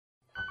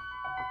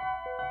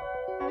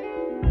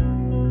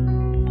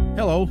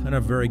Hello, and a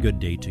very good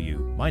day to you.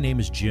 My name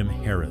is Jim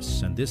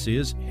Harris, and this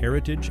is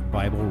Heritage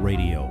Bible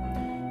Radio.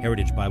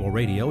 Heritage Bible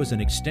Radio is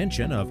an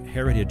extension of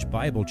Heritage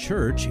Bible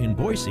Church in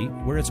Boise,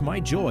 where it's my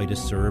joy to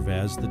serve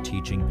as the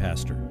teaching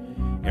pastor.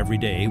 Every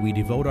day, we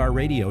devote our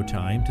radio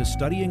time to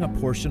studying a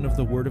portion of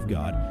the Word of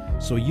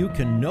God so you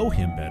can know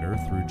Him better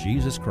through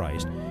Jesus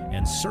Christ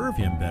and serve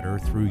Him better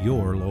through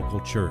your local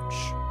church.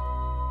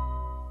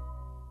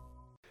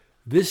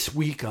 This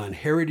week on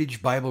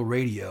Heritage Bible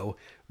Radio,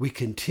 we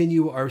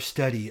continue our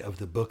study of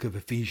the book of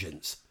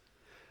Ephesians.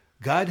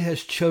 God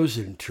has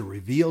chosen to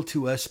reveal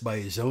to us by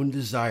His own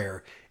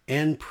desire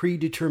and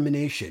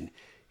predetermination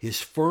His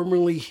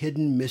formerly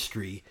hidden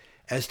mystery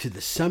as to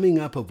the summing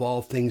up of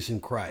all things in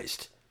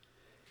Christ.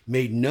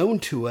 Made known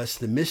to us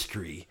the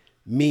mystery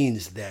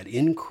means that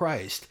in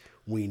Christ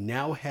we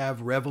now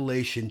have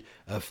revelation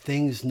of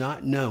things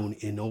not known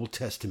in Old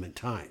Testament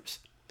times.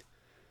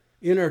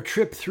 In our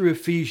trip through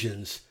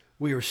Ephesians,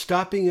 we are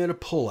stopping at a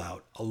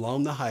pullout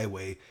along the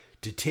highway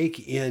to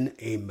take in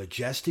a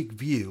majestic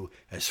view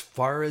as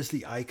far as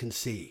the eye can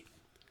see.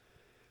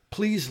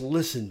 Please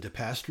listen to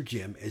Pastor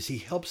Jim as he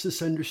helps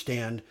us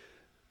understand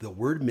the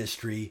word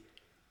mystery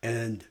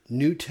and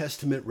New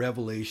Testament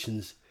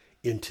revelations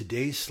in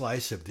today's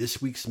slice of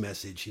this week's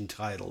message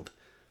entitled,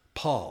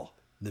 Paul,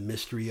 the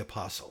Mystery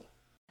Apostle.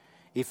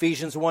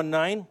 Ephesians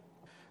 1:9,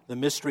 the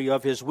mystery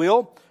of His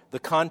will. The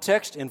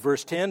context in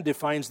verse 10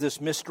 defines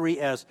this mystery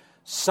as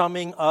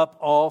summing up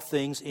all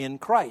things in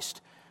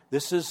Christ.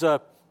 This is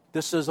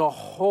a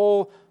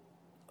whole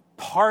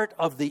part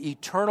of the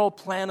eternal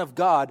plan of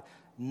God,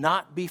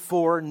 not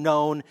before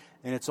known,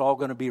 and it's all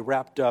going to be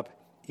wrapped up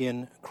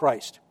in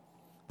Christ.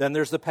 Then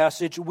there's the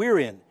passage we're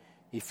in.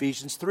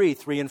 Ephesians 3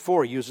 and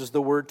 4 uses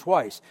the word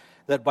twice.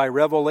 That by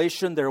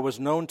revelation there was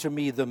known to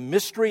me the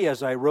mystery,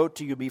 as I wrote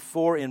to you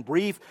before in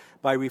brief.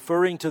 By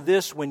referring to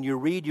this, when you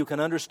read, you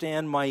can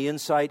understand my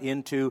insight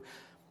into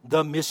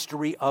the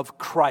mystery of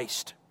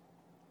Christ.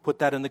 Put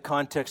that in the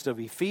context of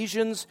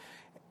Ephesians.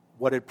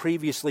 What had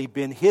previously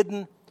been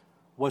hidden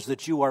was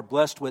that you are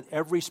blessed with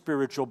every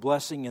spiritual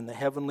blessing in the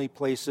heavenly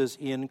places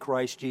in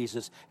Christ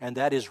Jesus. And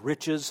that is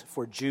riches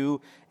for Jew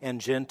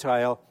and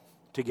Gentile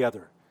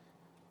together.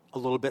 A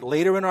little bit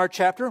later in our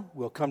chapter,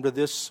 we'll come to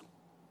this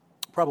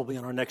probably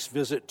on our next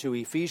visit to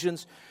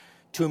Ephesians.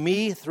 To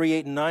me, 3,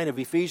 8, and 9 of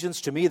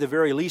Ephesians, to me, the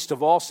very least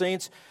of all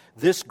saints,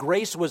 this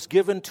grace was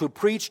given to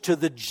preach to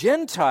the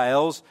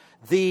Gentiles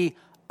the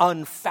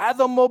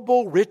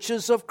unfathomable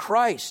riches of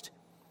Christ,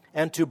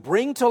 and to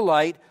bring to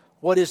light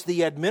what is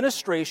the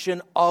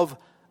administration of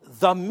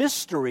the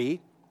mystery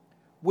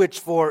which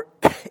for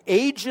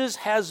ages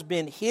has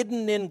been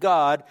hidden in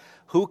God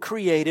who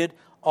created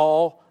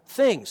all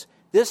things.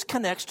 This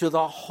connects to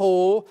the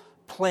whole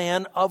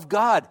plan of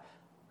God.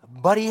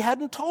 But He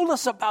hadn't told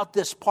us about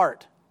this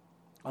part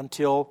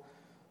until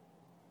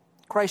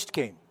Christ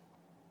came.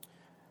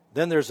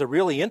 Then there's a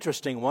really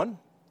interesting one,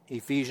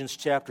 Ephesians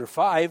chapter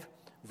 5,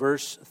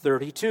 verse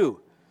 32.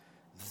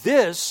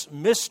 This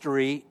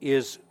mystery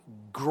is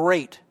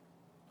great.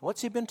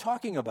 What's he been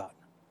talking about?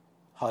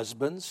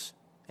 Husbands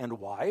and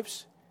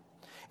wives.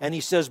 And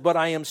he says, but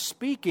I am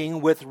speaking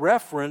with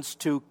reference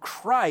to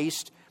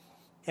Christ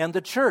and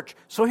the church.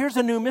 So here's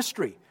a new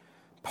mystery.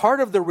 Part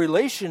of the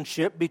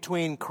relationship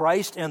between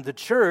Christ and the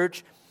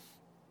church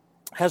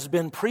has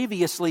been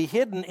previously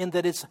hidden in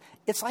that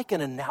it's like an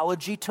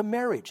analogy to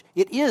marriage.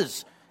 It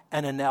is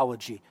an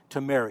analogy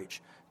to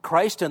marriage.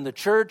 Christ and the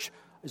church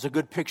is a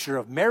good picture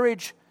of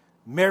marriage.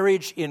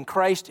 Marriage in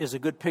Christ is a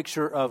good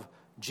picture of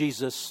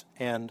Jesus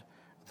and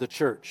the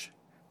church.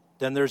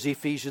 Then there's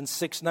Ephesians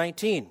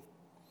 6:19.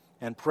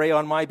 And pray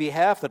on my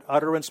behalf that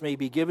utterance may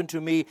be given to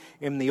me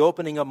in the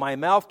opening of my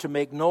mouth to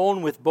make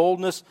known with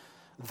boldness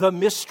the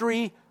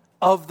mystery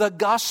of the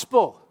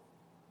gospel.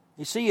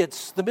 You see,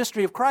 it's the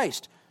mystery of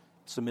Christ.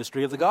 It's the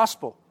mystery of the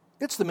gospel.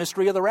 It's the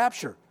mystery of the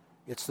rapture.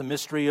 It's the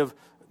mystery of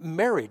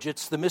marriage.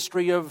 It's the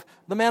mystery of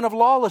the man of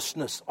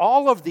lawlessness.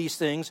 All of these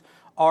things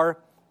are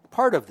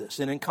part of this.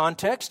 And in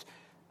context,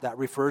 that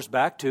refers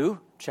back to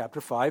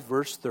chapter 5,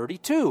 verse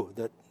 32,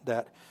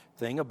 that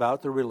thing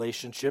about the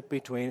relationship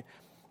between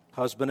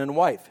husband and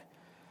wife.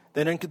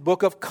 Then in the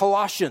book of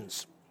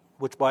Colossians,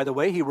 which, by the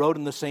way, he wrote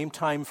in the same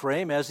time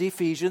frame as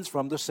Ephesians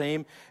from the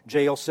same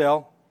jail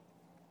cell,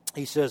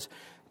 he says,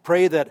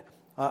 pray that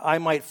I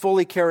might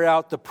fully carry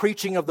out the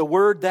preaching of the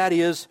word, that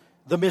is,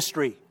 the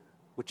mystery,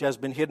 which has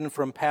been hidden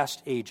from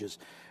past ages.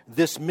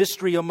 This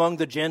mystery among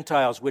the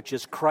Gentiles, which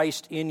is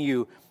Christ in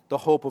you, the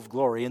hope of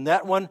glory. In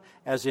that one,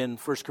 as in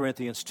 1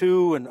 Corinthians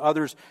 2 and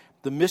others,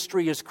 the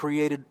mystery is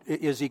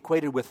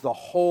equated with the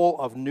whole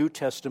of New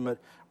Testament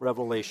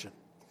revelation.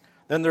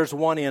 Then there's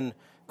one in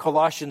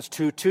Colossians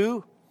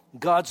 2:2,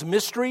 God's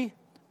mystery,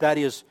 that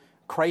is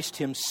Christ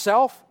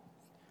Himself.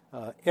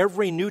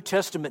 Every New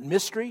Testament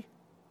mystery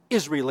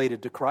is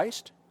related to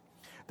Christ.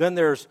 Then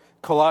there's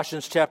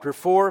Colossians chapter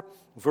 4,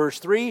 verse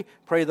 3,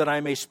 pray that I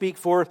may speak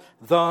forth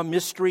the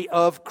mystery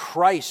of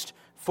Christ,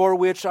 for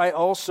which I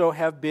also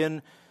have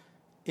been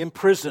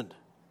imprisoned.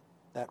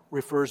 That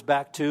refers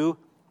back to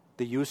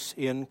the use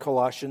in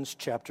Colossians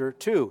chapter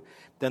 2.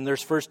 Then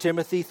there's 1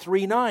 Timothy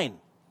 3:9.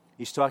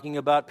 He's talking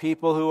about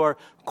people who are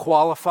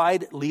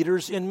qualified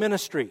leaders in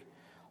ministry,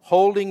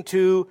 holding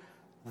to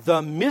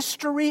the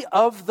mystery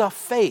of the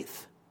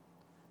faith.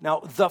 Now,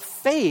 the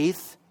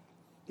faith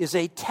is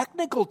a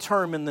technical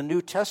term in the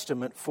New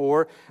Testament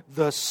for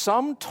the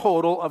sum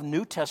total of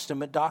New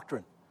Testament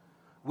doctrine.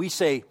 We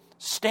say,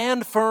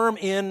 stand firm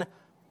in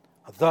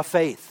the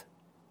faith.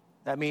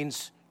 That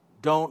means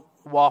don't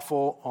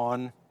waffle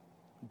on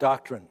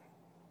doctrine.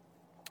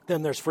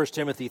 Then there's 1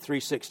 Timothy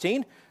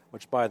 3:16,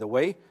 which, by the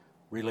way,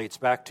 relates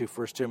back to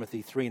 1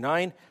 Timothy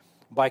 3:9.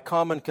 By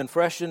common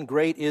confession,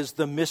 great is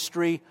the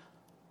mystery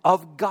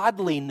of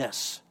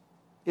godliness.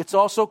 It's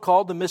also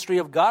called the mystery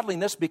of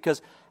godliness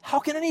because how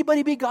can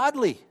anybody be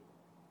godly?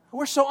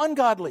 We're so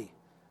ungodly.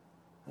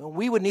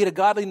 We would need a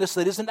godliness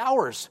that isn't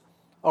ours,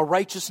 a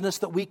righteousness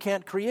that we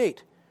can't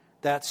create.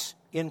 That's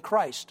in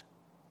Christ.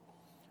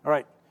 All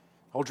right,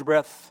 hold your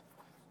breath.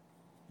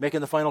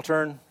 Making the final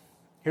turn.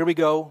 Here we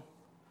go.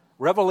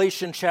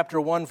 Revelation chapter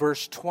 1,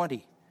 verse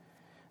 20.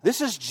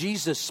 This is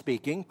Jesus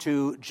speaking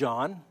to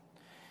John.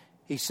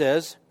 He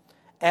says,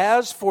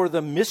 as for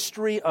the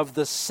mystery of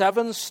the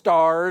 7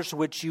 stars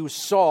which you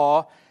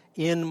saw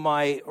in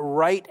my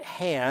right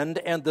hand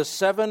and the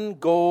 7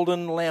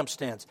 golden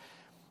lampstands.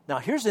 Now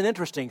here's an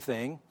interesting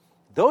thing.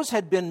 Those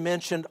had been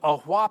mentioned a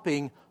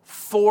whopping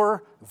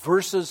 4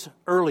 verses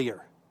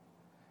earlier.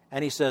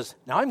 And he says,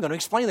 now I'm going to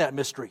explain that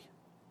mystery.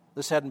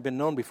 This hadn't been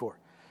known before.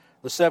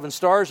 The 7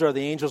 stars are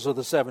the angels of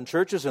the 7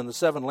 churches, and the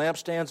 7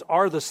 lampstands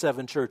are the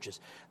 7 churches.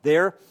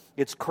 There,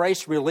 it's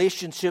Christ's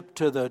relationship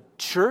to the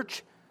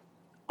church,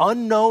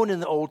 unknown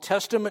in the Old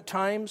Testament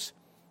times,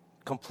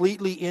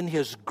 completely in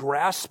his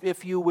grasp,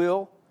 if you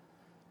will,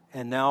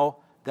 and now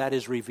that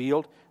is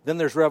revealed. Then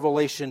there's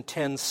Revelation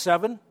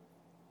 10:7.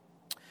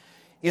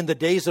 In the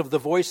days of the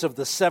voice of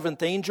the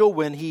 7th angel,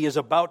 when he is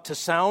about to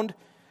sound,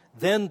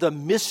 then the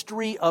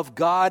mystery of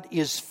God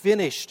is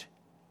finished,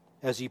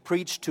 as he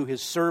preached to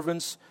his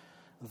servants,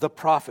 the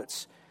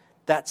prophets.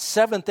 That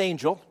 7th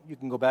angel, you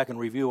can go back and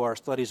review our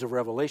studies of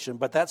Revelation,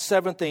 but that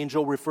 7th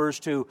angel refers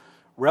to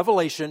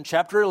Revelation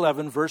chapter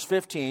 11, verse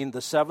 15. The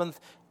 7th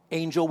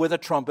angel with a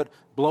trumpet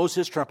blows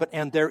his trumpet,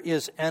 and there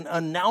is an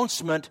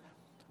announcement,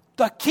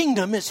 the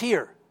kingdom is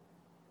here.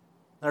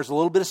 There's a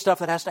little bit of stuff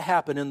that has to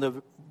happen in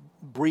the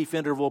brief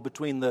interval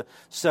between the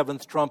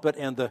 7th trumpet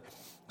and the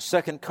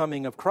second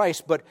coming of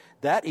Christ, but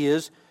that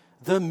is,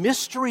 the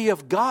mystery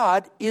of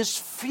God is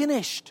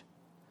finished.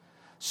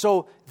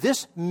 So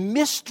this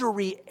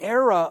mystery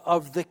era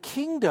of the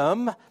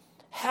kingdom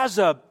has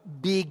a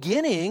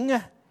beginning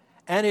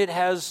and it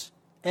has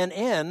an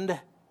end,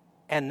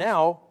 and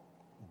now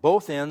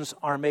both ends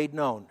are made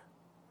known.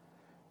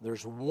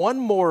 There's one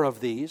more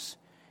of these.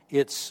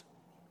 It's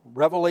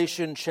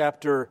Revelation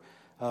chapter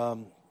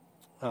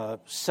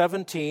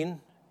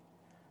 17.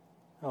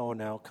 Oh,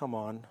 now, come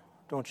on.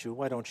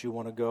 Why don't you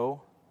want to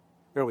go?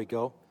 There we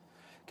go.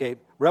 Okay,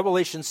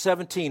 Revelation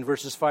 17,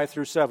 verses 5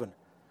 through 7.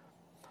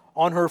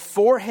 On her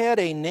forehead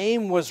a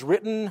name was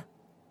written,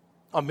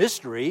 a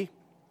mystery,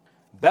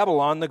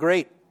 Babylon the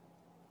Great,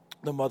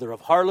 the mother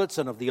of harlots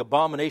and of the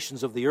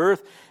abominations of the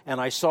earth.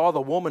 And I saw the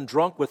woman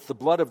drunk with the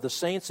blood of the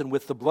saints and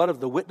with the blood of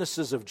the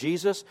witnesses of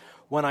Jesus.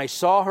 When I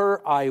saw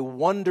her, I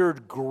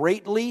wondered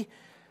greatly.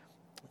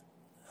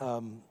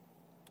 And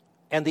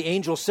the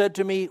angel said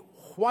to me,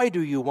 why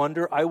do you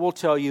wonder? I will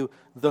tell you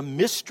the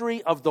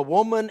mystery of the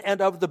woman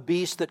and of the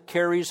beast that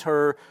carries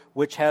her,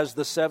 which has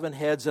the 7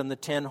 heads and the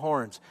 10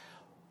 horns.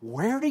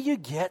 Where do you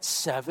get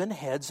 7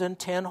 heads and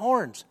 10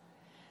 horns?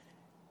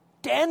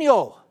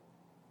 Daniel.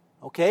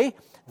 Okay?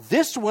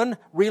 This one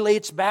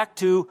relates back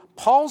to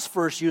Paul's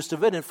first use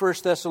of it in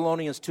 1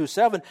 Thessalonians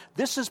 2:7.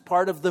 This is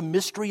part of the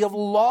mystery of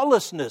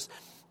lawlessness.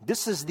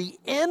 This is the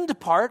end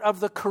part of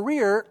the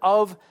career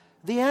of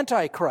the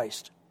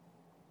Antichrist.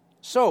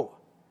 So,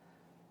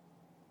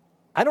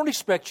 I don't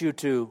expect you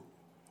to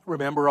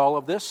remember all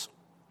of this.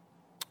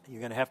 You're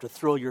going to have to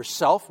thrill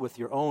yourself with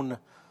your own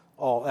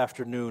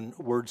all-afternoon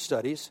word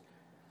studies.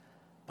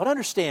 But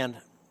understand,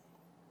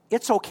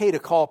 it's okay to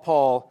call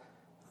Paul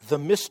the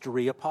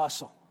mystery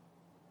apostle.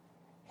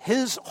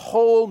 His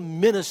whole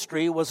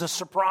ministry was a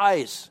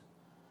surprise,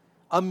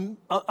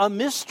 a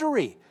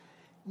mystery.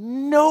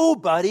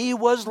 Nobody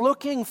was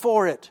looking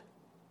for it.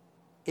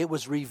 It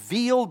was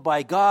revealed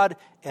by God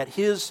at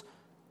his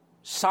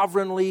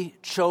sovereignly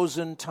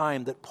chosen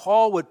time, that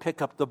Paul would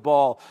pick up the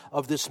ball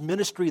of this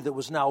ministry that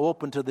was now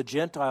open to the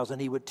Gentiles,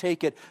 and he would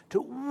take it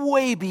to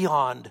way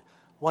beyond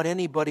what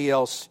anybody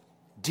else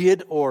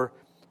did or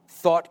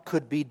thought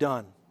could be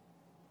done.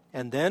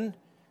 And then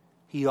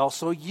he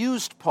also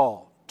used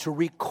Paul to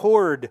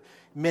record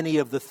many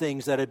of the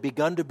things that had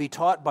begun to be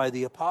taught by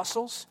the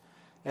apostles,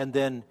 and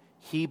then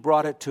he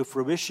brought it to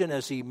fruition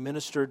as he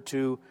ministered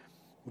to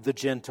the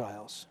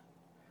Gentiles.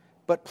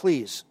 But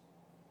please,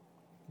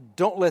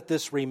 don't let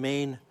this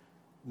remain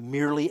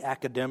merely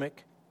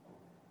academic.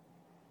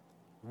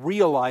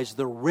 Realize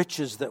the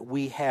riches that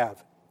we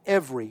have,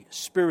 every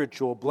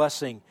spiritual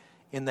blessing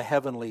in the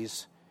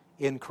heavenlies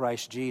in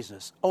Christ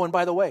Jesus. Oh, and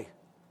by the way,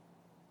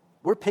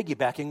 we're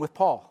piggybacking with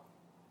Paul.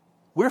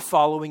 We're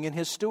following in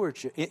his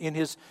stewardship, in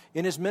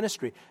his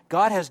ministry.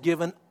 God has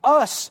given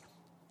us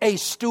a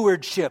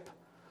stewardship.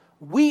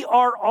 We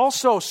are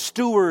also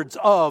stewards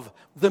of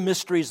the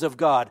mysteries of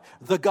God,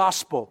 the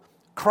gospel,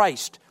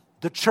 Christ,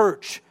 the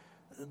church,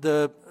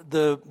 the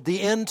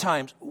end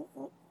times.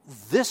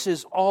 This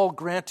is all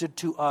granted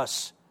to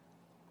us.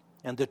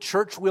 And the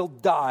church will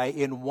die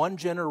in one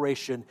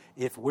generation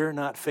if we're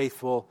not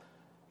faithful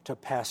to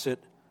pass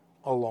it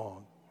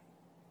along.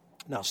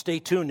 Now, stay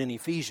tuned in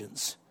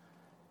Ephesians,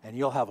 and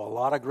you'll have a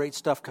lot of great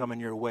stuff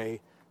coming your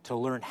way to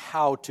learn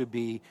how to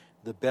be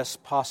the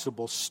best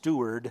possible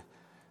steward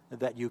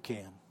that you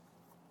can.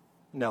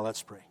 Now,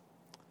 let's pray.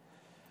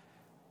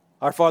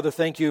 Our Father,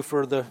 thank you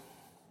for the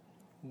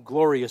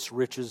glorious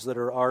riches that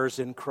are ours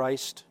in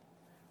Christ.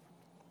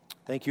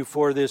 Thank you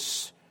for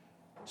this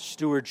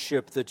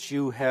stewardship that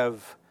you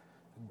have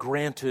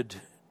granted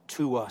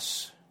to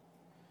us.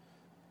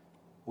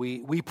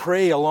 We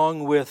pray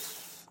along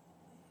with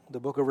the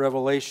book of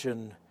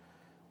Revelation,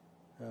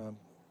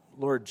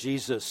 Lord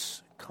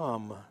Jesus,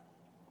 come.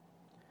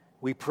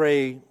 We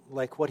pray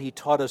like what he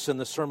taught us in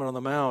the Sermon on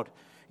the Mount,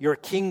 your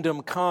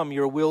kingdom come,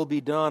 your will be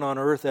done on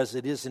earth as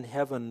it is in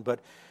heaven. But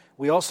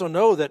we also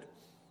know that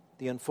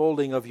the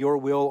unfolding of your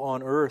will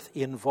on earth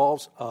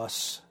involves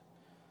us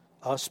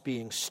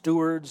being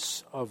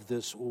stewards of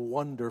this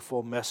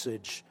wonderful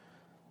message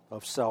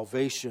of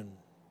salvation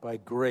by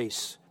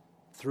grace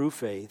through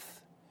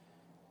faith,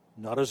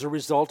 not as a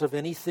result of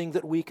anything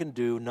that we can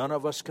do. None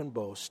of us can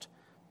boast.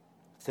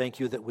 Thank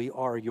you that we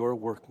are your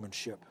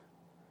workmanship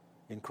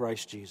in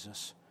Christ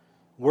Jesus.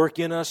 Work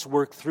in us,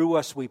 work through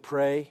us, we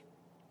pray.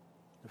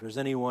 If there's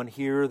anyone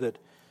here that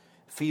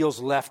feels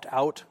left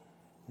out,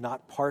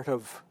 not part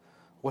of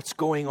what's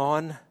going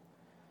on,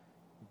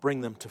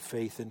 bring them to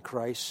faith in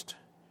Christ.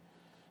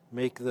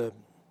 Make the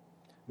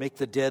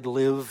dead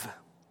live,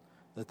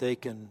 that they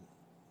can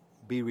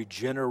be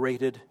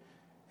regenerated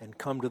and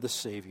come to the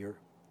Savior,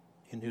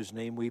 in whose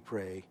name we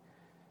pray.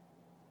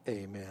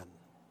 Amen.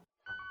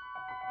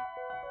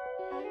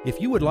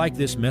 If you would like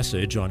this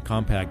message on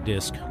compact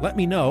disc, let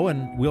me know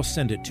and we'll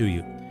send it to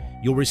you.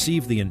 You'll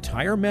receive the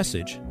entire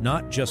message,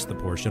 not just the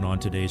portion on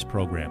today's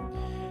program.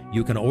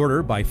 You can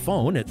order by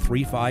phone at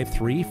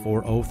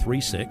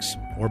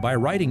 353-4036 or by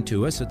writing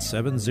to us at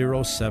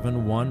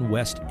 7071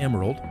 West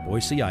Emerald,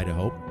 Boise,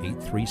 Idaho,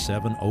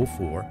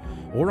 83704,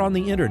 or on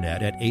the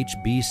internet at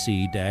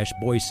hbc-boise.org.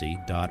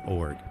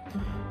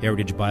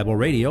 Heritage Bible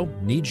Radio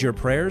needs your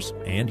prayers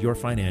and your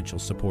financial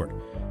support.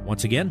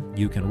 Once again,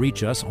 you can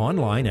reach us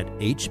online at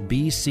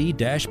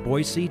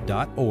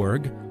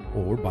hbc-boise.org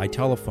or by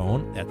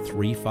telephone at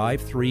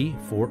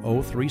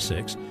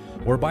 353-4036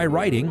 or by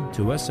writing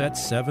to us at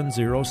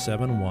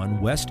 7071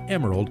 West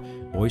Emerald,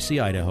 Boise,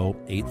 Idaho,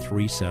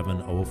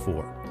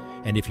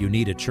 83704. And if you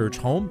need a church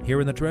home here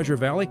in the Treasure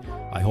Valley,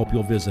 I hope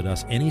you'll visit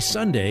us any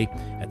Sunday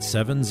at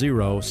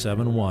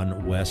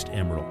 7071 West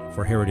Emerald.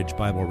 For Heritage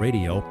Bible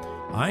Radio,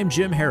 I'm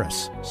Jim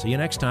Harris. See you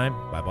next time.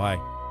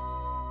 Bye-bye.